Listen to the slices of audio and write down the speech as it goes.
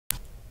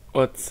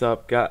What's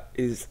up,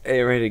 guys?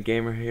 A-Rated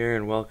Gamer here,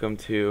 and welcome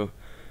to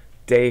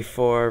Day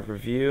 4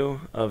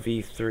 review of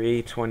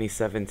E3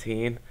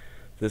 2017.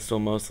 This will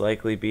most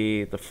likely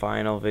be the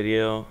final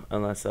video,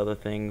 unless other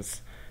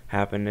things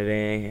happen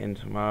today and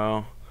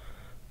tomorrow.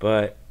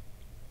 But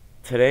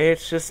today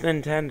it's just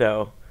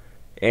Nintendo,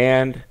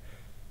 and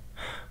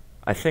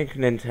I think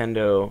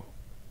Nintendo,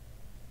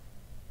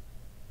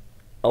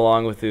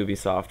 along with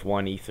Ubisoft,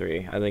 won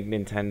E3. I think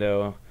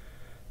Nintendo,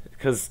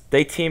 because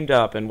they teamed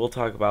up, and we'll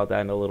talk about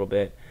that in a little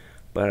bit.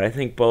 But I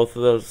think both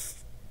of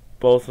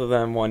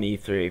them won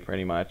E3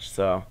 pretty much.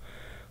 So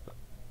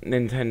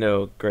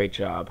Nintendo, great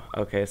job.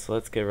 Okay, so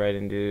let's get right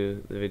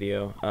into the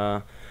video.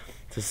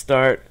 To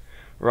start,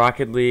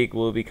 Rocket League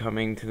will be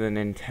coming to the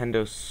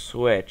Nintendo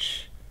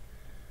Switch,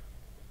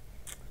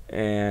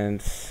 and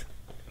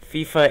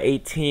FIFA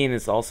 18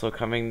 is also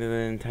coming to the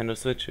Nintendo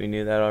Switch. We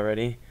knew that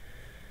already.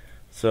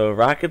 So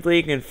Rocket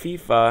League and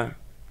FIFA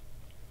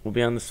will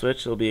be on the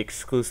Switch. There'll be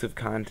exclusive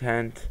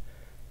content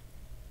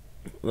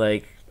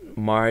like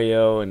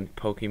Mario and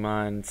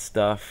Pokemon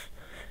stuff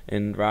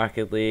in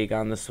Rocket League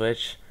on the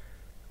Switch.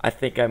 I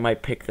think I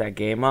might pick that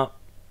game up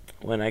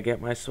when I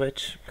get my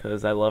Switch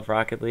because I love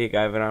Rocket League.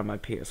 I have it on my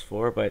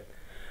PS4, but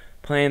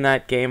playing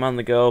that game on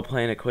the go,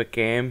 playing a quick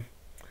game,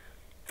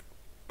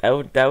 that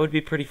would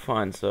be pretty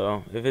fun.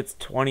 So if it's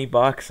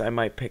 $20, I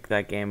might pick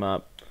that game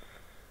up.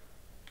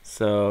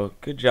 So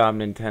good job,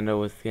 Nintendo,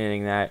 with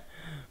getting that.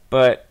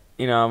 But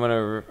I'm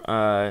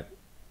gonna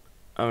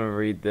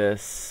read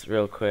this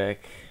real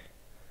quick.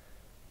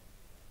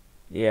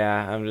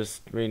 Yeah, I'm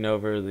just reading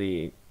over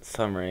the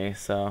summary.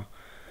 So,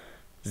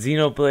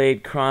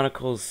 Xenoblade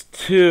Chronicles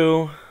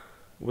 2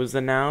 was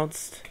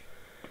announced,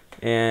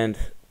 and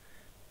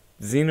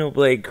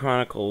Xenoblade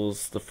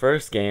Chronicles, the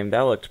first game,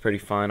 that looked pretty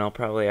fun. I'll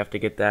probably have to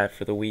get that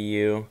for the Wii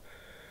U,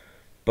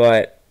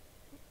 but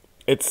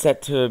it's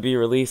set to be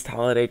released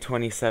holiday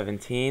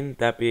 2017.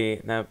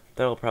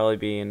 That'll probably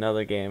be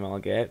another game I'll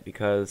get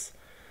because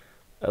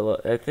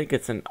I think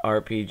it's an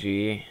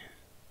RPG.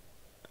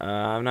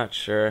 I'm not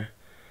sure,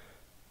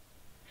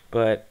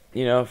 but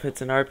if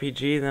it's an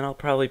RPG, then I'll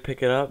probably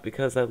pick it up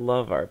because I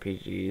love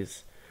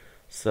RPGs.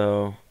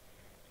 So,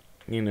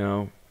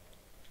 Nintendo.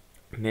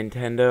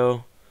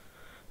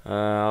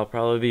 I'll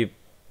probably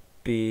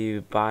be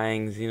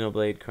buying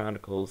Xenoblade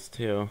Chronicles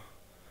 2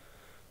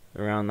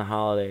 around the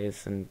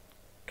holidays and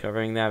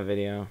covering that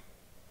video.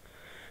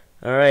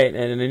 Alright,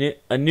 and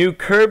a new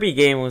Kirby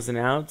game was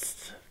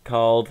announced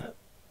called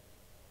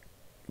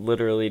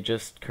literally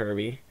just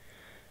Kirby,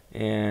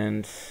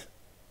 and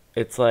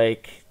it's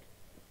like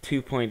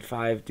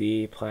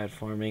 2.5D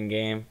platforming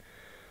game.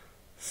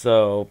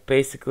 So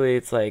basically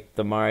it's like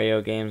the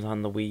Mario games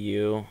on the Wii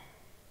U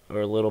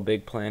or Little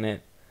Big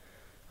Planet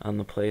on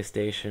the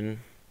PlayStation.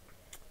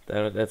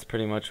 That's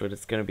pretty much what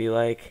it's gonna be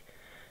like.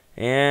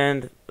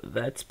 And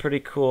that's pretty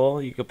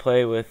cool. You could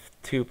play with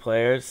 2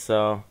 players,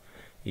 so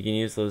you can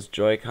use those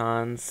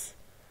Joy-Cons.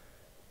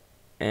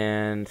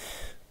 And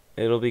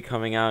it'll be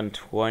coming out in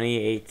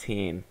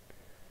 2018.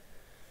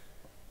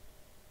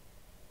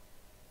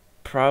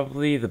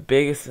 Probably the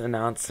biggest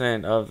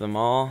announcement of them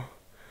all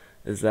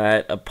is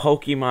that a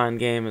Pokemon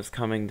game is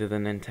coming to the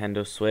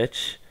Nintendo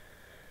Switch.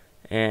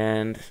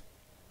 And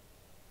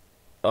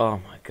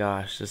oh my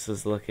gosh, this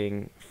is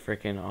looking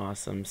freaking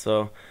awesome.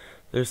 So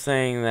they're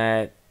saying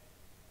that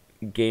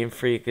Game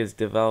Freak is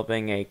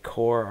developing a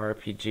core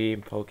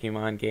RPG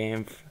Pokemon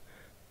game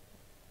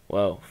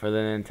for the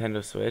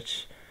Nintendo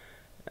Switch.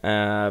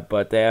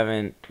 But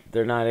they're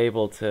not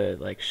able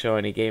to show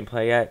any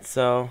gameplay yet,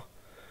 so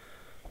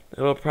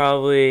it'll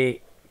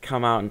probably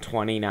come out in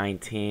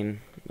 2019,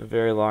 a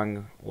very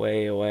long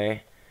way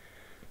away.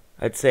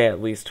 I'd say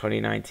at least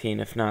 2019,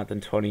 if not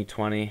then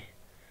 2020.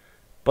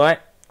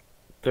 But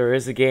there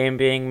is a game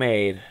being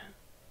made.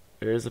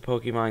 There is a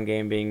Pokemon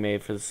game being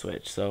made for the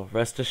Switch, so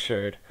rest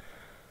assured.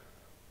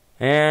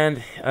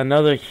 And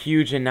another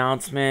huge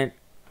announcement,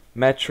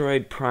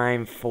 Metroid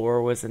Prime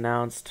 4 was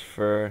announced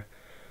for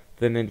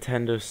the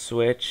Nintendo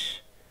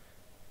Switch,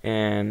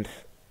 and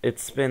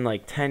it's been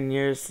like 10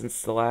 years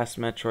since the last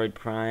Metroid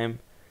Prime,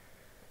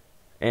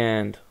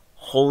 and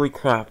holy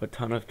crap, a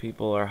ton of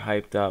people are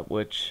hyped up,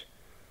 which,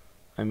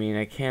 I mean,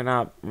 I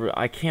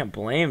can't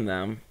blame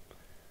them,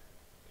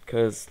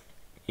 because,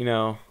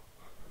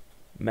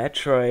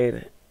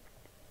 Metroid,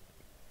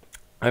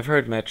 I've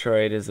heard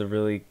Metroid is a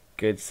really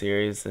good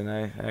series, and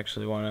I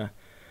actually want to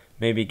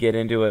maybe get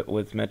into it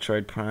with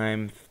Metroid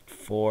Prime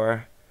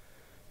 4,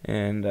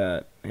 and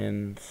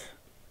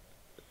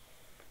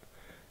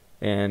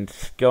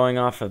going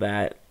off of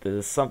that,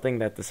 there's something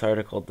that this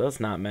article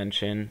does not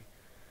mention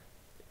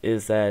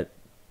is that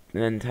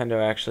Nintendo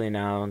actually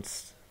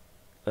announced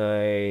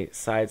a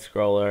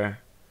side-scroller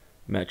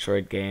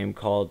Metroid game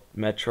called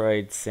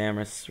Metroid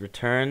Samus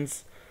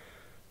Returns,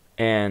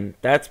 and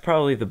that's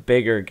probably the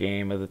bigger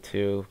game of the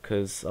two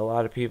because a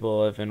lot of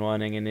people have been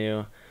wanting a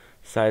new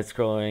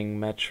side-scrolling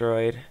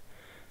Metroid,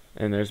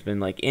 and there's been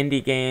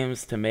indie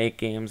games to make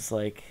games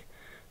like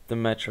the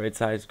Metroid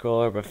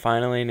side-scroller, but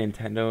finally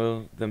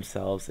Nintendo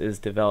themselves is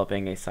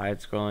developing a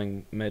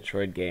side-scrolling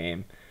Metroid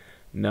game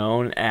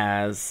known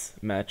as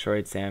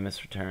Metroid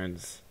Samus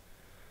Returns.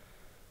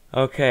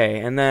 Okay,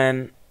 and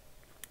then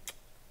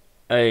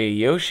a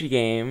Yoshi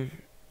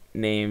game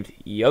named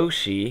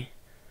Yoshi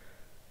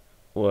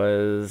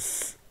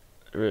was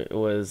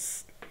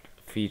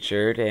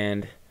featured,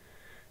 and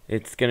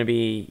it's gonna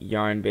be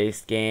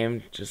yarn-based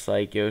game, just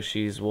like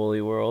Yoshi's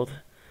Woolly World,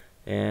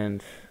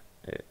 and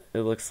it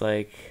looks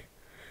like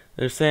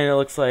they're saying it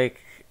looks like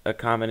a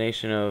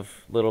combination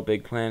of Little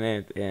Big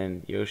Planet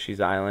and Yoshi's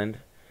Island.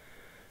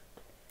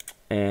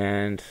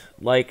 And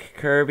like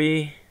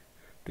Kirby,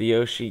 the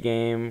Yoshi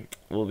game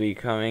will be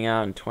coming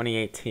out in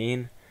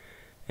 2018,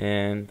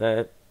 and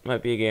that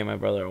might be a game my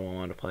brother will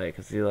want to play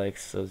because he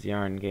likes those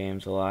yarn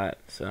games a lot.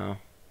 So,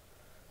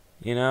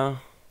 you know,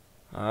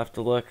 I'll have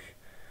to look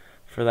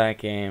for that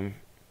game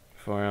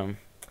for him.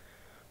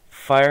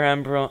 Fire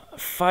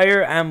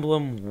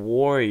Emblem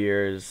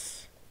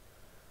Warriors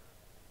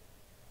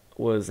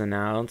was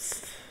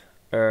announced,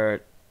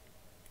 or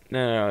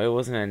no, it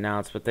wasn't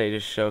announced, but they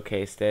just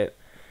showcased it,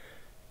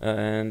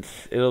 and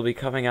it'll be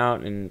coming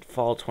out in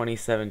fall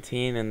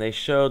 2017. And they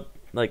showed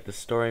like the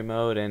story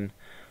mode and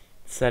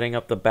setting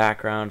up the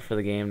background for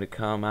the game to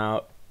come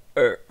out,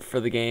 or for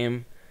the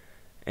game,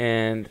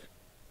 and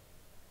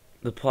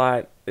the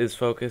plot is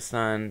focused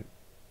on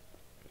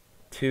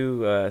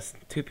two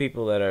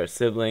people that are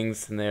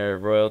siblings and they're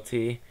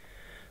royalty.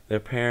 Their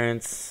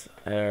parents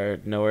are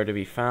nowhere to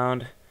be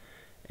found,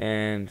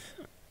 and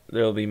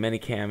there will be many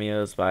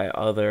cameos by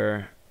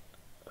other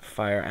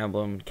Fire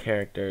Emblem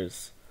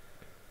characters.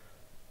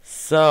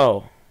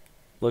 So,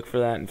 look for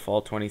that in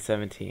fall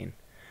 2017.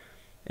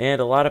 And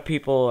a lot of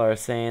people are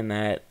saying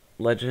that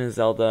Legend of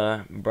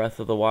Zelda Breath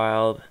of the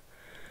Wild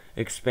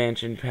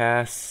expansion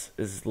pass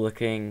is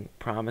looking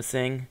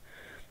promising.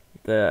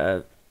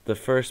 The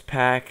first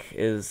pack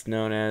is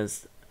known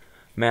as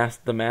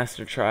the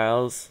Master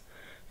Trials,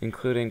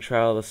 including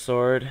Trial of the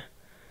Sword,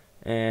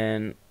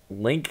 and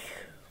Link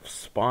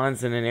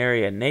spawns in an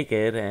area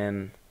naked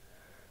and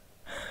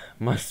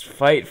must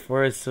fight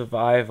for his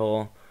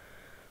survival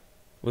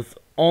with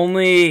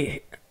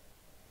only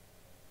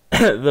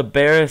the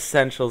bare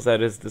essentials at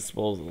his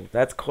disposal.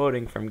 That's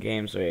quoting from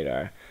Games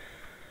Radar.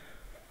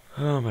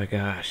 Oh my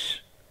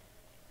gosh.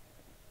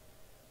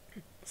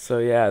 So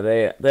yeah,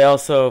 they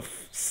also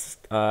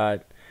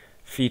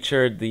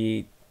featured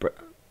the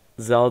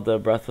Zelda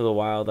Breath of the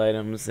Wild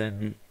items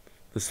in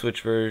the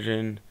Switch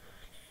version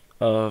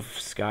of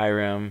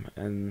Skyrim,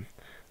 and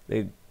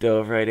they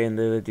dove right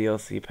into the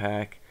DLC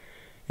pack.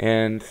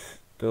 And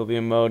there'll be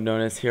a mode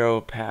known as Hero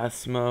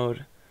Pass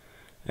mode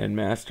and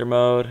Master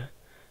mode.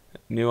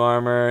 New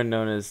armor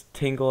known as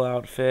Tingle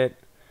outfit,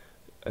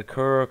 a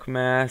Kurok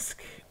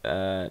mask.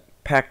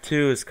 Pack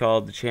 2 is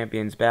called the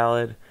Champion's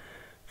Ballad,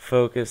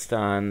 focused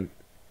on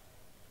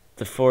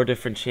the 4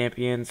 different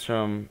champions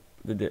from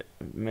the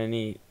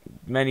many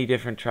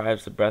different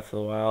tribes of Breath of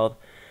the Wild,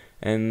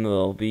 and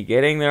they'll be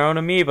getting their own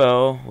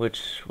amiibo,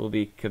 which will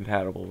be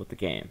compatible with the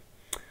game.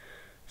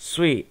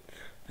 Sweet.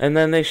 And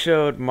then they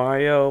showed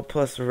Mario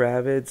plus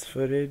Rabbids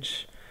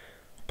footage,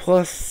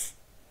 plus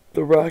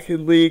the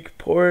Rocket League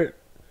port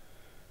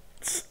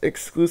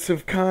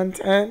exclusive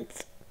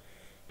content.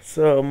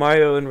 So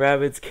Mario and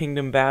Rabbids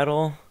Kingdom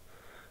Battle,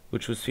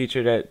 which was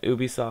featured at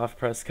Ubisoft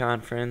press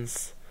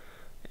conference,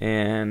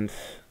 and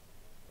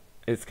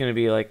it's going to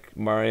be like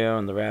Mario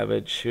and the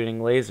Rabbids shooting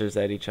lasers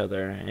at each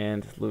other,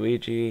 and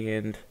Luigi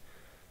and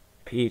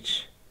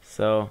Peach.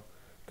 So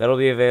that'll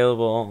be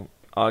available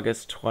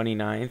August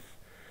 29th,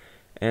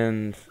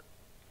 and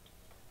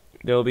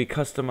there'll be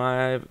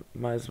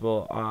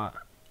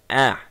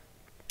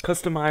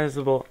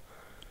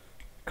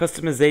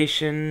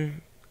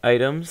customization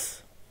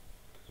items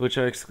which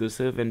are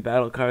exclusive, and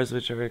battle cards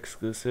which are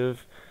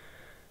exclusive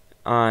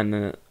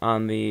on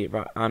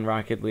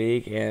Rocket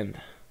League, and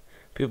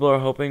people are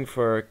hoping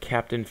for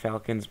Captain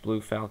Falcon's Blue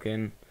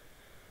Falcon,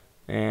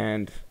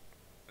 and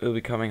it'll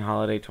be coming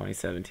holiday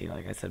 2017,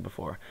 like I said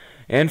before.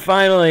 And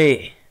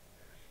finally,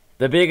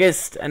 the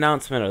biggest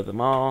announcement of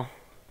them all,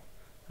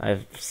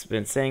 I've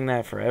been saying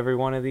that for every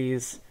one of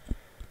these,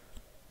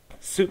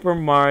 Super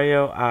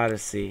Mario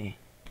Odyssey.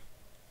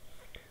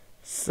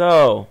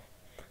 So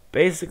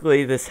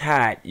basically, this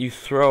hat, you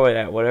throw it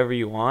at whatever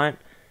you want,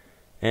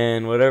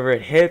 and whatever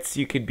it hits,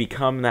 you could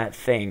become that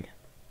thing.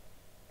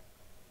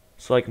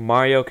 So like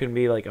Mario can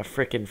be like a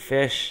frickin'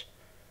 fish,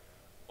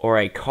 or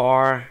a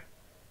car,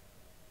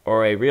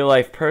 or a real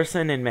life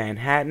person in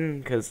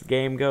Manhattan, because the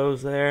game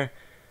goes there.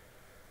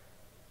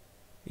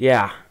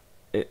 Yeah,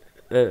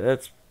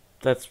 that's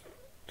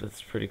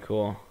pretty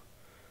cool.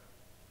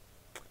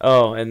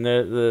 Oh, and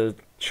the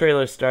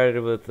trailer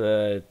started with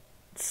a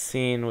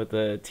scene with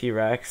the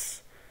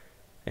T-Rex,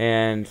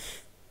 and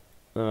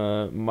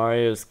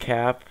Mario's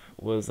cap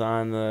was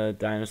on the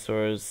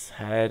dinosaur's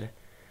head,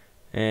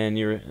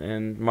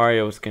 and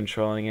Mario was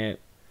controlling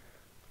it.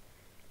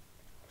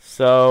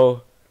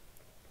 So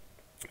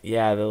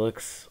yeah, that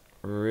looks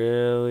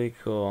really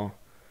cool.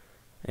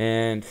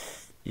 And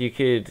You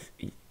could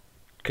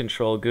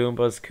control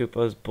Goombas,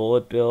 Koopas,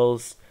 Bullet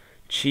Bills,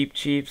 Cheep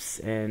Cheeps,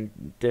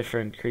 and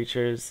different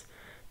creatures,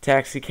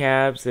 taxi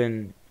cabs,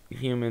 and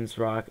humans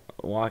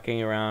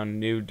walking around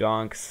New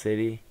Donk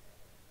City,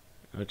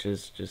 which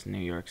is just New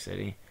York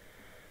City.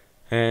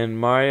 And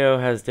Mario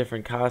has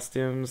different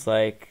costumes,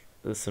 like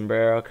the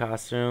sombrero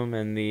costume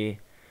and the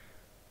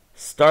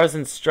Stars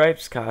and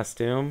Stripes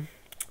costume.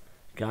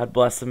 God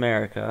bless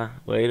America.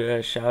 Way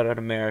to shout out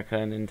America,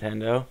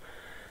 Nintendo.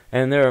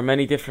 And there are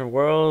many different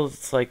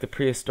worlds, like the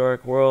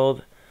prehistoric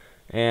world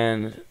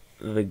and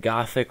the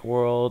gothic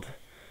world.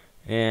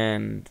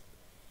 And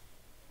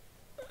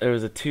there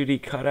was a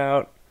 2D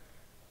cutout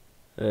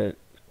that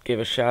gave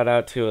a shout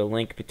out to A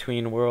Link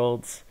Between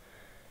Worlds.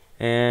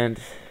 And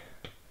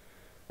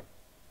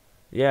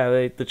yeah,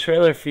 the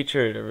trailer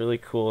featured a really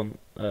cool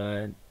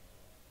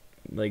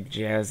like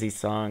jazzy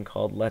song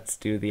called Let's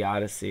Do the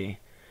Odyssey.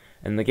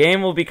 And the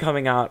game will be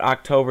coming out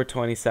October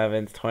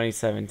 27th,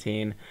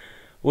 2017,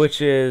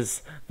 which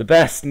is the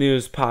best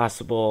news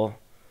possible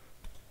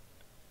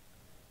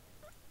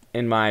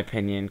in my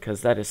opinion,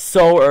 because that is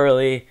so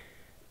early,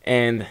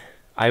 and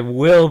I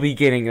will be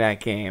getting that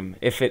game.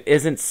 If it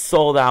isn't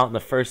sold out in the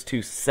first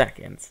 2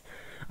 seconds,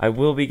 I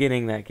will be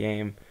getting that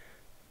game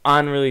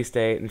on release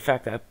date. In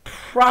fact, I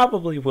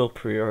probably will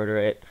pre-order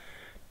it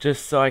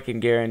just so I can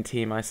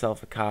guarantee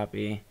myself a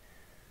copy.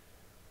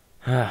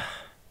 But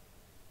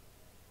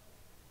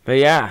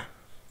yeah,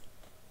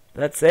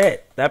 that's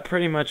it. That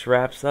pretty much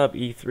wraps up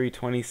E3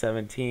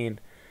 2017.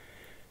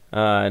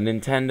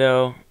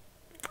 Nintendo,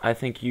 I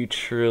think you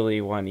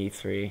truly won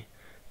E3.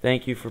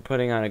 Thank you for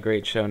putting on a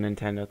great show,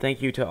 Nintendo.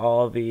 Thank you to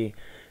all the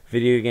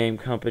video game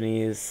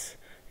companies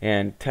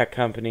and tech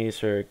companies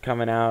for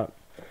coming out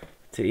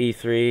to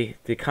E3.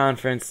 The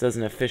conference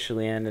doesn't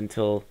officially end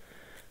until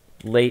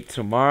late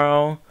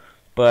tomorrow,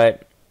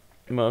 but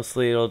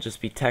mostly it'll just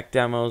be tech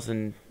demos,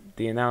 and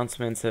the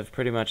announcements have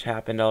pretty much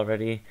happened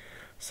already.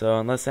 So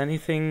unless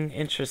anything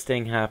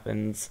interesting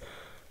happens,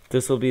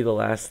 this will be the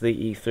last of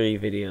the E3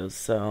 videos.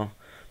 So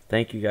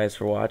thank you guys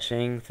for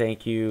watching.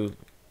 Thank you,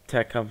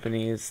 tech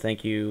companies.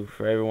 Thank you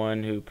for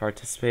everyone who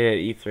participated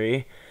at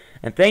E3,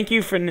 and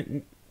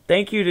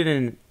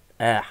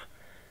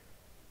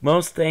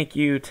most thank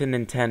you to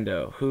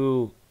Nintendo,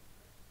 who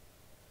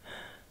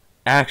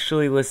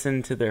actually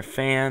listened to their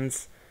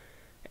fans,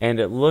 and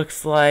it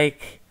looks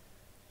like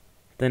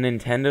the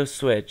Nintendo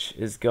Switch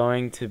is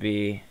going to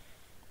be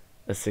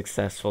a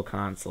successful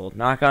console.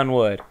 Knock on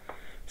wood.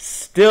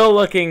 Still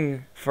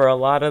looking for a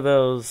lot of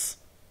those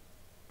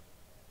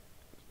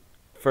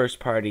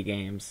first-party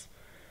games.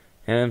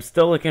 And I'm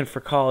still looking for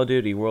Call of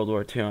Duty World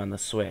War II on the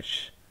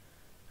Switch.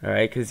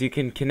 Alright, because you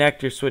can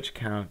connect your Switch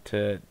account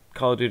to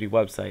Call of Duty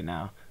website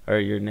now, or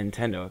your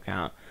Nintendo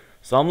account.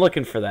 So I'm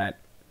looking for that,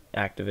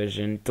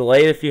 Activision.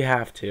 Delay it if you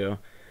have to.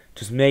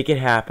 Just make it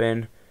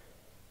happen.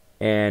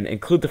 And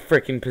include the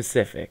frickin'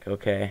 Pacific,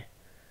 okay?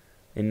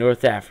 In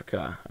North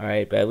Africa,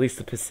 alright? But at least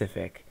the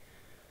Pacific.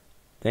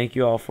 Thank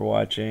you all for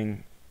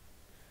watching.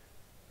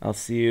 I'll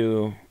see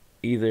you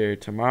either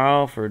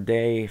tomorrow for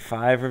day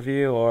 5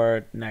 review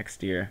or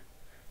next year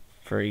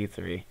for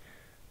E3.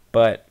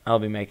 But I'll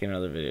be making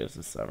other videos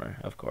this summer,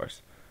 of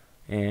course.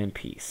 And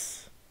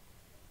peace.